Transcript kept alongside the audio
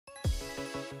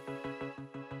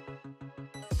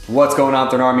What's going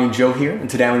on, Third Army? Joe here, and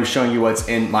today I'm going to be showing you what's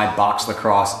in my box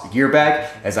lacrosse gear bag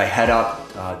as I head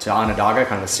up to Onondaga,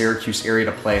 kind of the Syracuse area,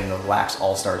 to play in the Lax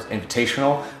All-Stars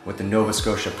Invitational with the Nova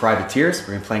Scotia Privateers. We're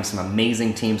going to be playing some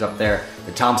amazing teams up there.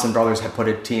 The Thompson brothers have put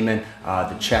a team in.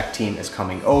 The Czech team is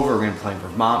coming over. We're going to be playing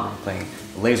Vermont. We're going to be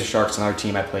playing the Laser Sharks, another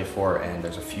team I play for, and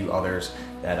there's a few others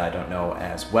that I don't know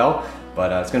as well.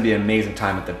 But it's going to be an amazing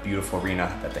time at the beautiful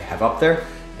arena that they have up there.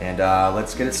 And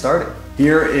let's get it started.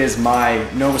 Here is my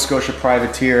Nova Scotia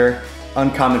Privateer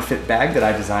Uncommon Fit bag that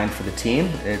I designed for the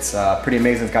team. It's pretty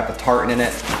amazing. It's got the tartan in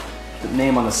it, the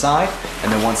name on the side,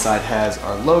 and then one side has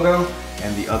our logo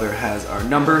and the other has our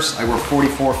numbers. I work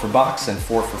 44 for box and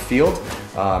 4 for field.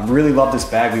 Really love this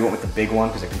bag. We went with the big one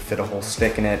because it can fit a whole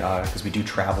stick in it because we do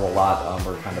travel a lot.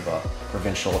 We're kind of a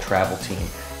provincial travel team,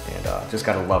 and just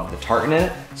gotta love the tartan in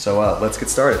it. So let's get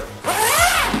started.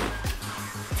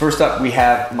 First up, we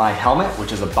have my helmet,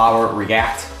 which is a Bauer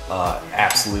React.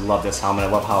 Absolutely love this helmet. I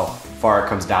love how far it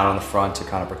comes down on the front to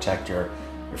kind of protect your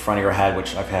front of your head,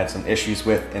 which I've had some issues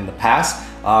with in the past.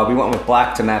 We went with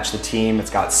black to match the team.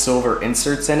 It's got silver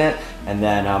inserts in it. And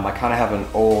then I kind of have an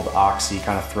old Oxy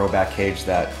kind of throwback cage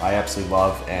that I absolutely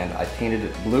love. And I painted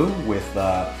it blue with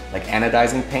like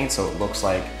anodizing paint, so it looks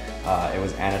like it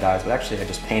was anodized, but actually I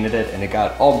just painted it and it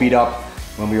got all beat up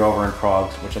when we were over in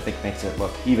Prague, which I think makes it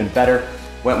look even better.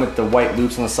 Went with the white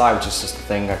loops on the side, which is just a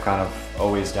thing I've kind of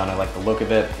always done. I like the look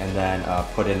of it. And then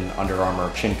put in Under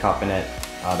Armour chin cup in it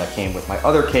that came with my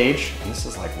other cage. And this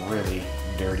is like really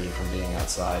dirty from being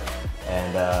outside.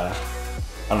 And I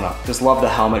don't know, just love the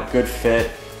helmet, good fit,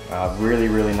 really,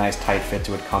 really nice tight fit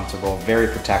to it, comfortable, very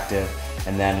protective.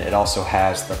 And then it also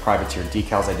has the Privateer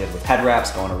decals I did with head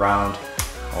wraps going around,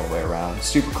 all the way around.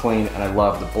 Super clean, and I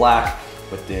love the black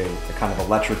with the kind of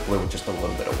electric blue with just a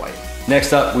little bit of white.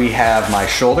 Next up, we have my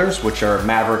shoulders, which are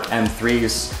Maverick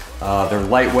M3s. They're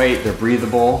lightweight, they're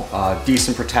breathable,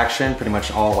 decent protection, pretty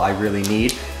much all I really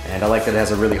need. And I like that it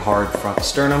has a really hard front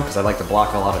sternum because I like to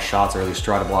block a lot of shots, or at least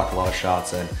try to block a lot of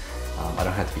shots, and I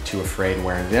don't have to be too afraid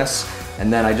wearing this.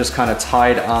 And then I just kind of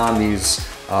tied on these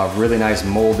really nice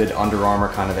molded Under Armour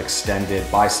kind of extended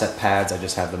bicep pads. I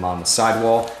just have them on the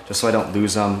sidewall just so I don't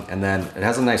lose them. And then it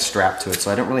has a nice strap to it, so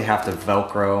I don't really have to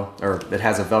Velcro, or it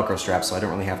has a Velcro strap, so I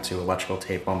don't really have to electrical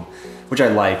tape them, which I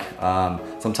like.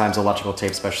 Sometimes electrical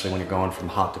tape, especially when you're going from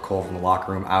hot to cold from the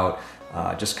locker room out,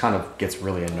 just kind of gets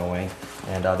really annoying.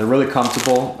 And they're really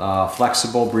comfortable,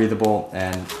 flexible, breathable,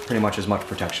 and pretty much as much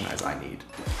protection as I need.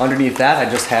 Underneath that, I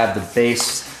just have the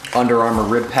base Under Armour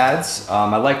rib pads.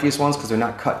 I like these ones because they're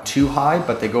not cut too high,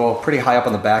 but they go pretty high up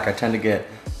on the back. I tend to get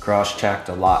cross-checked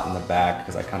a lot in the back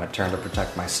because I kind of turn to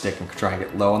protect my stick and try and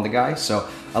get low on the guy. So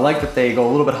I like that they go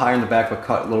a little bit higher in the back but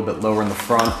cut a little bit lower in the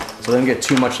front, so they don't get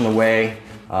too much in the way.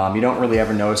 You don't really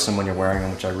ever notice them when you're wearing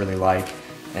them, which I really like.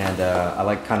 And I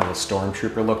like kind of a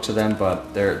stormtrooper look to them,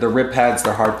 but they're rib pads,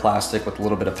 they're hard plastic with a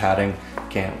little bit of padding.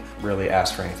 Can't really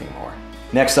ask for anything more.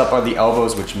 Next up are the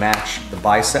elbows, which match the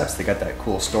biceps. They got that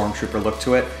cool stormtrooper look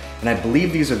to it. And I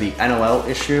believe these are the NLL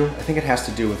issue. I think it has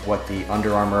to do with what the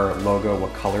Under Armour logo,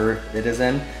 what color it is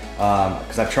in.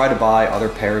 Because I've tried to buy other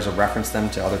pairs or reference them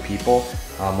to other people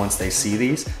once they see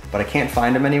these, but I can't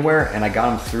find them anywhere, and I got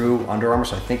them through Under Armour,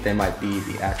 so I think they might be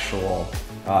the actual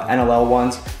NLL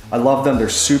ones. I love them. They're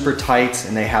super tight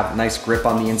and they have nice grip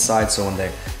on the inside, so when they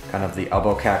kind of the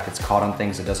elbow cap gets caught on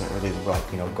things, it doesn't really like,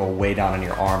 you know, go way down in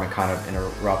your arm and kind of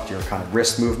interrupt your kind of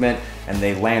wrist movement. And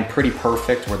they land pretty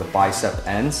perfect where the bicep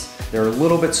ends. They're a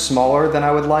little bit smaller than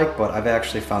I would like, but I've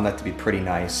actually found that to be pretty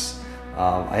nice.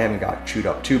 I haven't got chewed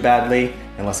up too badly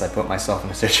unless I put myself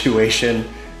in a situation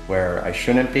where I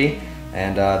shouldn't be.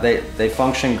 And they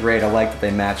function great. I like that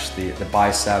they match the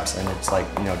biceps, and it's like,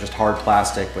 you know, just hard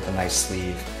plastic with a nice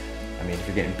sleeve. I mean, if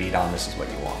you're getting beat on, this is what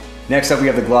you want. Next up, we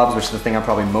have the gloves, which is the thing I'm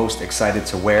probably most excited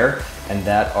to wear, and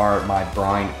that are my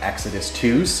Brine Exodus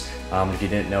 2s. If you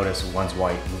didn't notice, one's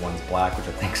white and one's black, which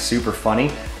I think is super funny.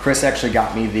 Chris actually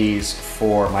got me these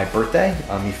for my birthday.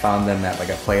 He found them at like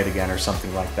a Play It Again or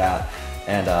something like that,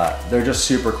 and they're just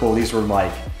super cool. These were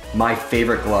like my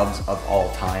favorite gloves of all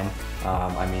time.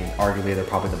 I mean, arguably they're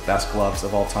probably the best gloves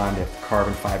of all time. They have the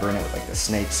carbon fiber in it with like the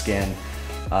snake skin.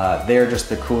 They're just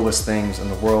the coolest things in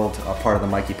the world, part of the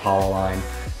Mikey Paula line.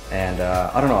 And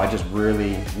I don't know, I just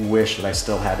really wish that I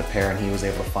still had a pair and he was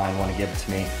able to find one and give it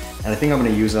to me. And I think I'm gonna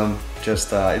use them.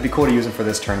 Just, it'd be cool to use them for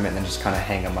this tournament and then just kind of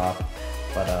hang them up.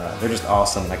 But they're just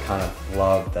awesome, and I kind of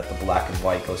love that the black and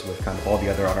white goes with kind of all the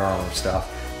other Under Armour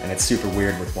stuff. And it's super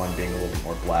weird with one being a little bit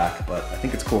more black, but I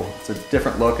think it's cool. It's a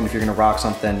different look, and if you're gonna rock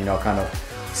something, you know, kind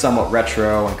of somewhat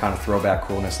retro and kind of throwback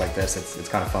coolness like this, it's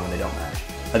kind of fun when they don't match.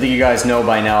 I think you guys know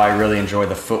by now I really enjoy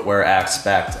the footwear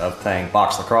aspect of playing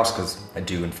box lacrosse because I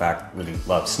do in fact really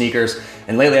love sneakers.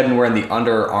 And lately I've been wearing the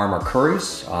Under Armour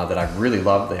Curries that I really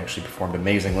love. They actually performed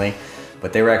amazingly,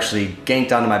 but they were actually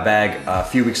ganked onto my bag a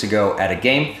few weeks ago at a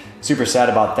game. Super sad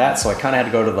about that, so I kind of had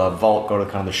to go to the vault, go to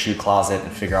kind of the shoe closet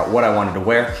and figure out what I wanted to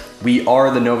wear. We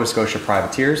are the Nova Scotia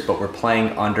Privateers, but we're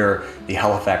playing under the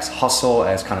Halifax Hustle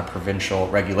as kind of provincial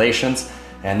regulations.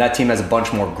 And that team has a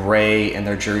bunch more gray in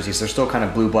their jerseys. They're still kind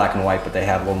of blue, black, and white, but they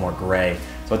have a little more gray.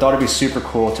 So I thought it'd be super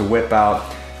cool to whip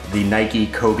out the Nike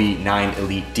Kobe 9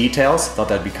 Elite details. Thought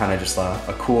that'd be kind of just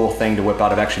a cool thing to whip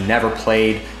out. I've actually never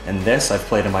played in this. I've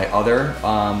played in my other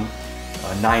 9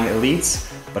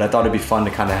 Elites, but I thought it'd be fun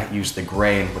to kind of use the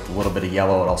gray and with a little bit of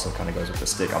yellow. It also kind of goes with the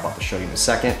stick I'm about to show you in a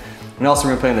second. And also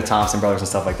we're playing the Thompson brothers and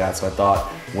stuff like that, so I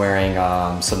thought wearing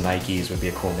some Nikes would be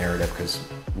a cool narrative because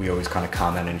we always kind of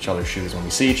comment on each other's shoes when we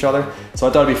see each other. So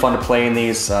I thought it'd be fun to play in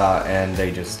these, and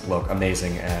they just look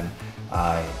amazing, and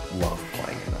I love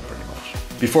playing in them pretty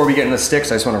much. Before we get into the sticks,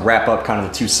 I just want to wrap up kind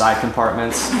of the two side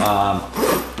compartments.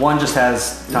 One just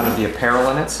has kind of the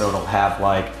apparel in it, so it'll have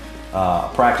like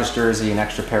a practice jersey, an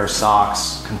extra pair of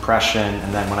socks, compression,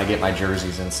 and then when I get my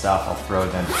jerseys and stuff, I'll throw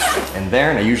them in there.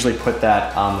 And I usually put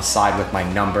that on the side with my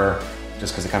number,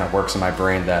 just because it kind of works in my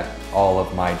brain that all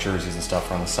of my jerseys and stuff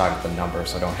are on the side with the number,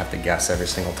 so I don't have to guess every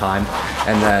single time.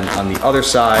 And then on the other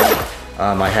side,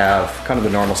 I have kind of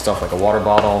the normal stuff like a water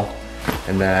bottle,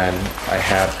 and then I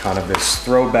have kind of this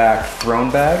throwback throne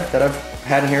bag that I've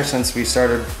had in here since we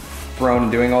started throwing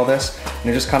and doing all this. And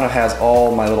it just kind of has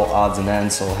all my little odds and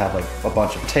ends, so it'll have like a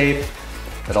bunch of tape.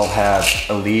 It'll have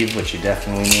a lead, which you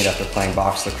definitely need after playing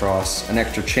box lacrosse, an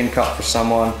extra chin cup for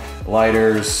someone,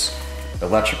 lighters,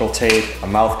 electrical tape, a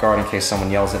mouth guard in case someone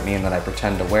yells at me and then I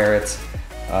pretend to wear it.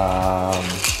 What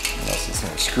else is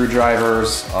there?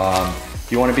 Screwdrivers. If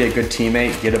you want to be a good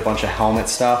teammate, get a bunch of helmet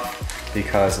stuff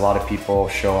because a lot of people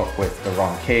show up with the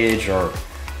wrong cage or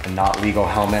a not legal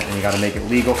helmet and you got to make it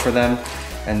legal for them.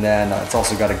 And then it's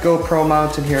also got a GoPro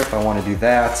mount in here if I want to do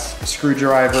that, a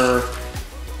screwdriver.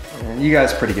 And you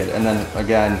guys are pretty good. And then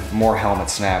again, more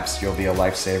helmet snaps. You'll be a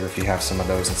lifesaver if you have some of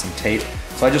those and some tape.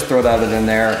 So I just throw that in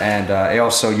there, and I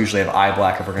also usually have eye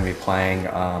black if we're going to be playing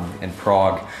in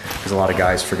Prague, because a lot of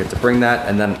guys forget to bring that.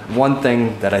 And then one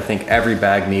thing that I think every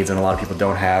bag needs and a lot of people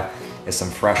don't have is some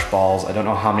fresh balls. I don't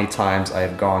know how many times I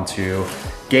have gone to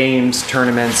games,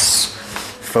 tournaments,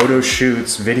 photo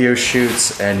shoots, video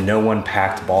shoots, and no one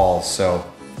packed balls. So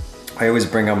I always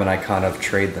bring them and I kind of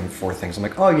trade them for things. I'm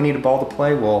like, oh, you need a ball to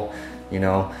play? Well, you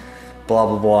know, blah,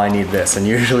 blah, blah, I need this. And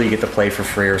usually you get to play for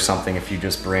free or something if you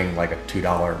just bring like a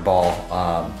 $2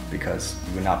 ball, because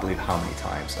you would not believe how many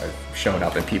times I've shown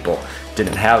up and people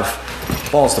didn't have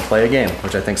balls to play a game,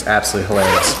 which I think is absolutely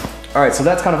hilarious. All right, so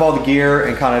that's kind of all the gear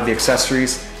and kind of the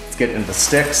accessories. Let's get into the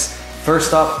sticks.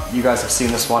 First up, you guys have seen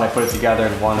this one. I put it together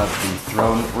in one of the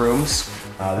throne rooms.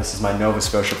 This is my Nova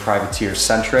Scotia Privateers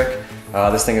Centric.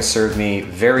 This thing has served me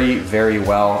very, very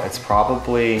well. It's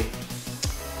probably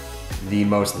the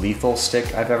most lethal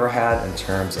stick I've ever had in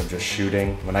terms of just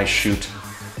shooting. When I shoot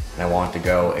and I want it to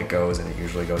go, it goes, and it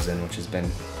usually goes in, which has been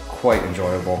quite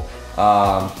enjoyable.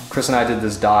 Chris and I did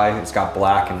this die. It's got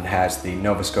black and has the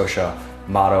Nova Scotia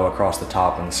motto across the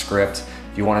top and the script.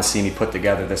 If you want to see me put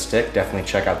together this stick, definitely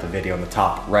check out the video in the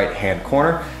top right-hand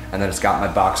corner. And then it's got my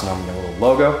box number and the little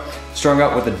logo. Strung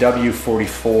up with a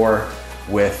W44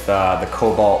 with the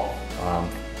cobalt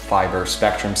fiber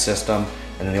spectrum system.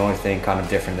 And then the only thing kind of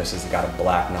different is it's got a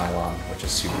black nylon, which is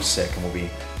super sick, and we'll be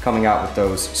coming out with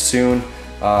those soon.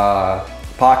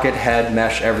 Pocket, head,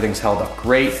 mesh, everything's held up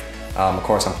great. Of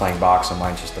course, I'm playing box, so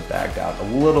mine's just bagged out a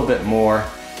little bit more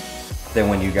than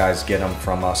when you guys get them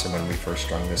from us and when we first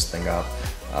strung this thing up.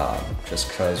 Just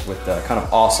because with the kind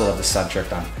of offset of the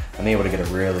Centric, I'm able to get a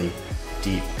really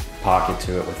deep pocket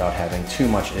to it without having too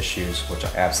much issues, which I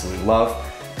absolutely love.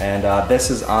 And this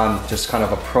is on just kind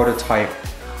of a prototype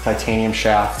titanium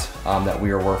shaft that we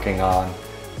are working on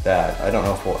that I don't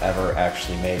know if we'll ever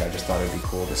actually make. I just thought it'd be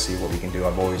cool to see what we can do.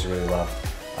 I've always really loved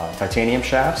titanium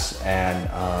shafts, and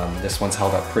this one's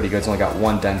held up pretty good. It's only got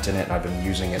one dent in it, and I've been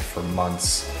using it for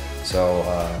months. So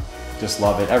just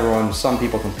love it. Some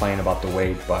people complain about the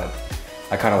weight, but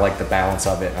I kind of like the balance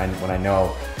of it. And when I know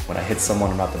when I hit someone,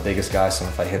 I'm not the biggest guy, so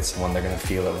if I hit someone, they're gonna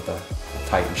feel it with a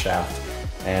Titan shaft.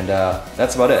 And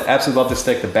that's about it. Absolutely love this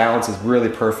stick. The balance is really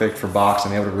perfect for box.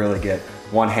 I'm able to really get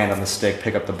one hand on the stick,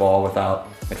 pick up the ball without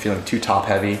it feeling too top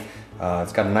heavy.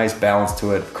 It's got a nice balance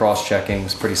to it. Cross-checking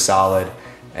is pretty solid,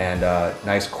 and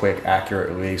nice, quick, accurate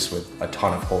release with a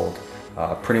ton of hold.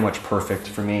 Pretty much perfect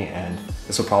for me, and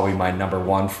this will probably be my number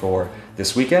one for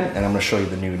this weekend, and I'm gonna show you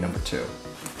the new number two.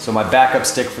 So my backup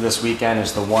stick for this weekend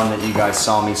is the one that you guys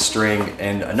saw me string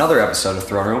in another episode of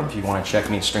Throne Room. If you want to check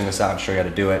me string this out and show you how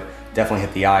to do it, definitely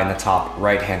hit the eye in the top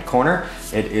right-hand corner.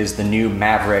 It is the new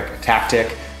Maverick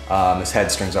Tactic. This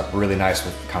head strings up really nice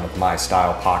with kind of my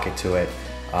style pocket to it.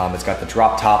 It's got the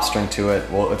drop top string to it.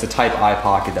 Well, it's a Type I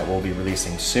pocket that we'll be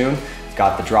releasing soon. It's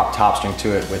got the drop top string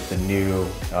to it with the new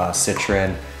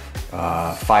Citron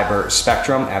fiber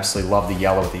spectrum. Absolutely love the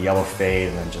yellow with the yellow fade,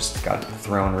 and then just got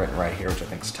Throne written right here, which I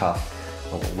think is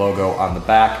tough. A little logo on the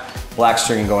back. Black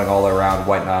stringing going all around,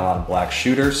 white nylon, black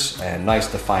shooters, and nice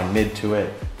defined mid to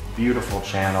it. Beautiful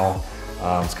channel.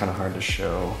 It's kind of hard to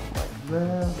show like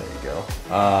that. There you go.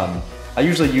 I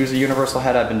usually use a universal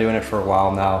head. I've been doing it for a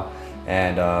while now,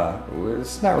 and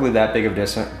it's not really that big of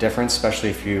a difference, especially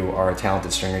if you are a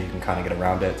talented stringer. You can kind of get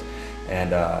around it,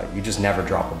 and you just never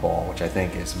drop a ball, which I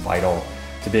think is vital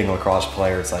to being a lacrosse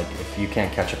player. It's like if you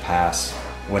can't catch a pass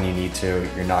when you need to,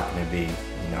 you're not going to be,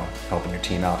 helping your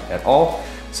team out at all.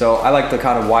 So I like the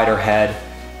kind of wider head,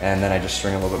 and then I just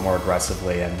string a little bit more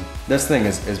aggressively. And this thing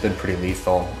has been pretty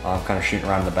lethal. Kind of shooting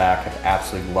around in the back. I've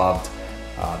absolutely loved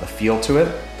the feel to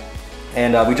it.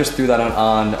 And we just threw that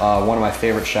on one of my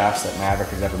favorite shafts that Maverick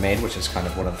has ever made, which is kind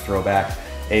of one of the throwback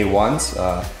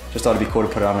A1s. Just thought it'd be cool to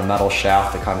put it on a metal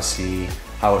shaft to kind of see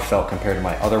how it felt compared to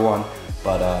my other one.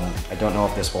 But I don't know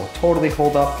if this will totally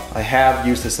hold up. I have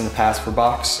used this in the past for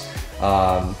box,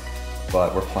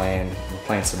 but we're playing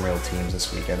some real teams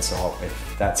this weekend. So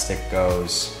if that stick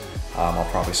goes, I'll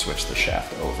probably switch the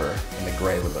shaft over, and the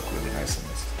gray would look really nice in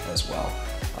this as well.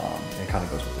 It kind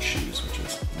of goes with the shoes, which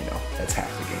is, that's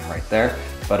half the game right there.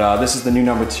 But this is the new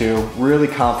number 2. Really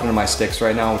confident in my sticks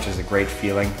right now, which is a great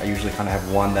feeling. I usually kind of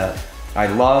have one that I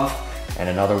love and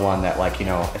another one that, like,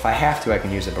 if I have to, I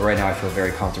can use it. But right now I feel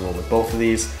very comfortable with both of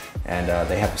these, and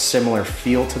they have a similar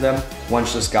feel to them.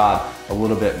 One's just got a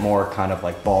little bit more kind of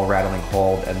like ball rattling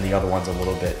hold, and the other one's a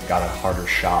little bit got a harder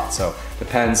shot. So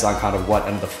depends on kind of what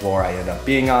end of the floor I end up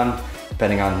being on,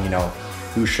 depending on,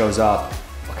 who shows up,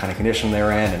 what kind of condition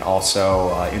they're in, and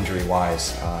also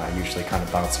injury-wise. I usually kind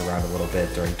of bounce around a little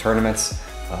bit during tournaments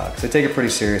because I take it pretty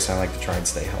serious, and I like to try and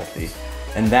stay healthy.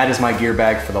 And that is my gear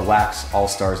bag for the Lax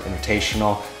All-Stars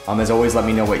Invitational. As always, let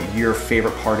me know what your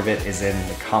favorite part of it is in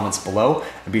the comments below.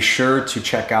 And be sure to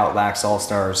check out Lax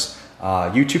All-Stars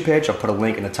YouTube page. I'll put a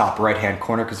link in the top right-hand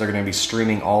corner because they're going to be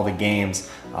streaming all the games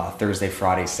Thursday,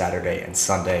 Friday, Saturday, and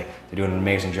Sunday. They're doing an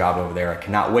amazing job over there. I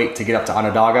cannot wait to get up to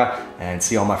Onondaga and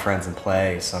see all my friends and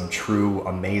play some true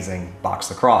amazing box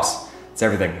lacrosse. It's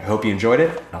everything. I hope you enjoyed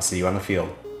it, and I'll see you on the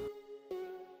field.